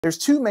There's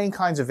two main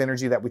kinds of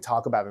energy that we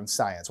talk about in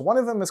science. One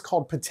of them is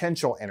called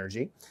potential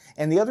energy,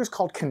 and the other is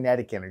called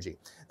kinetic energy.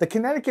 The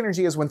kinetic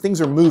energy is when things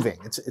are moving.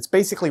 It's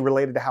basically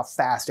related to how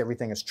fast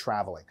everything is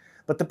traveling.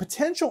 But the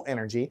potential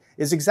energy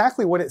is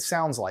exactly what it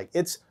sounds like.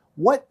 It's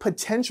what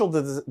potential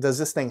does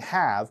this thing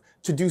have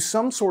to do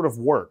some sort of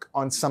work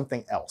on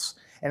something else.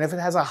 And if it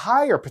has a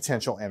higher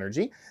potential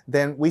energy,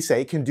 then we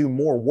say it can do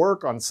more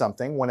work on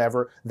something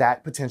whenever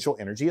that potential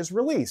energy is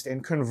released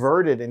and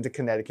converted into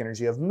kinetic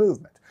energy of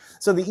movement.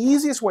 So the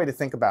easiest way to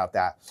think about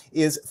that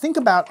is think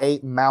about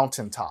a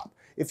mountaintop.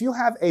 If you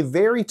have a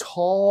very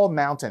tall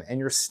mountain and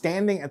you're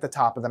standing at the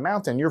top of the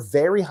mountain, you're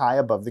very high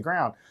above the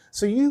ground.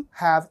 So you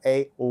have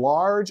a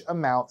large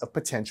amount of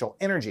potential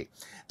energy.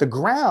 The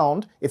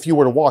ground, if you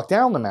were to walk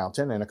down the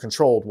mountain in a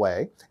controlled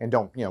way and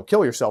don't,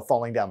 kill yourself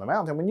falling down the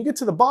mountain, when you get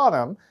to the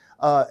bottom,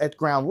 at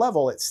ground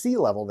level, at sea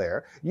level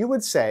there, you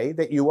would say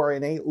that you are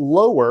in a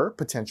lower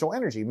potential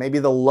energy, maybe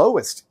the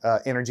lowest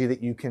energy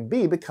that you can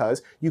be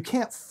because you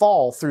can't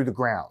fall through the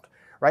ground,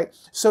 right?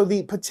 So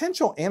the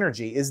potential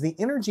energy is the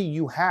energy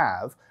you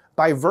have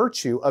by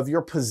virtue of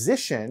your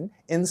position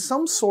in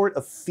some sort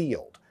of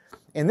field.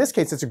 In this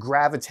case, it's a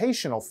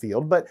gravitational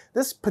field, but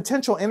this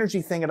potential energy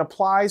thing, it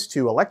applies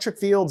to electric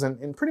fields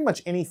and pretty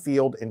much any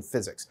field in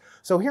physics.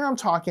 So here I'm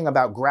talking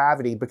about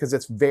gravity because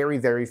it's very,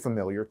 very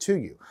familiar to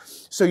you.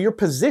 So your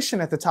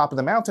position at the top of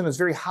the mountain is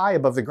very high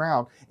above the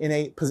ground in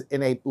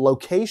a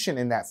location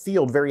in that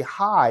field very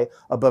high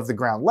above the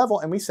ground level,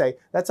 and we say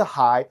that's a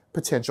high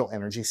potential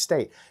energy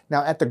state.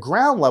 Now at the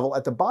ground level,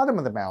 at the bottom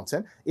of the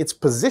mountain, its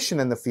position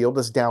in the field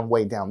is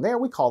way down there.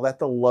 We call that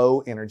the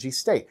low energy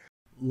state.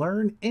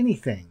 Learn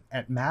anything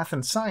at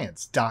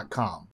mathandscience.com.